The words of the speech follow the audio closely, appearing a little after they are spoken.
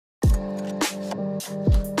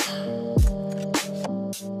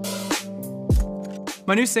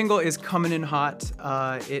My new single is coming in hot.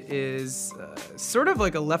 It is sort of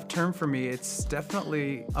like a left turn for me. It's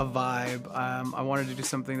definitely a vibe. I wanted to do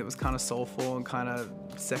something that was kind of soulful and kind of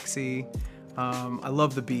sexy. I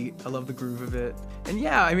love the beat, I love the groove of it. And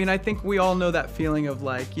yeah, I mean, I think we all know that feeling of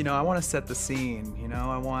like, you know, I want to set the scene, you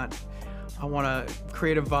know, I want to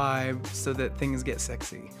create a vibe so that things get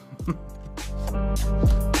sexy.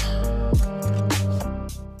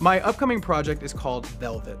 My upcoming project is called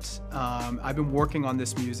Velvet. I've been working on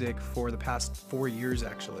this music for the past 4 years,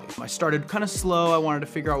 actually. I started kind of slow. I wanted to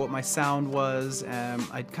figure out what my sound was, and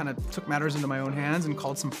I kind of took matters into my own hands and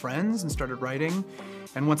called some friends and started writing.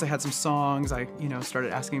 And once I had some songs, I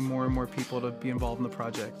started asking more and more people to be involved in the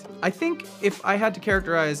project. I think if I had to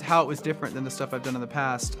characterize how it was different than the stuff I've done in the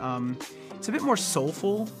past, it's a bit more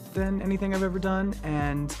soulful than anything I've ever done,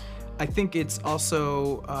 and I think it's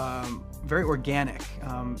also very organic.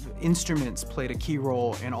 Instruments played a key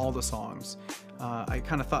role in all the songs. I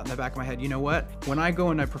kind of thought in the back of my head, you know what? When I go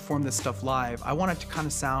and I perform this stuff live, I want it to kind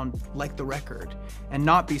of sound like the record and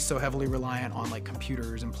not be so heavily reliant on like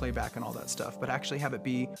computers and playback and all that stuff, but actually have it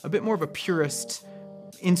be a bit more of a purist,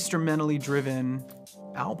 instrumentally driven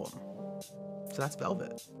album. So that's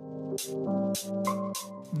Velvet.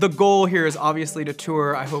 The goal here is obviously to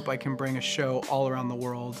tour. I hope I can bring a show all around the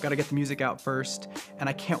world. Gotta get the music out first, and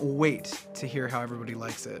I can't wait to hear how everybody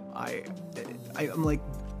likes it. I'm like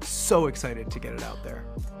so excited to get it out there.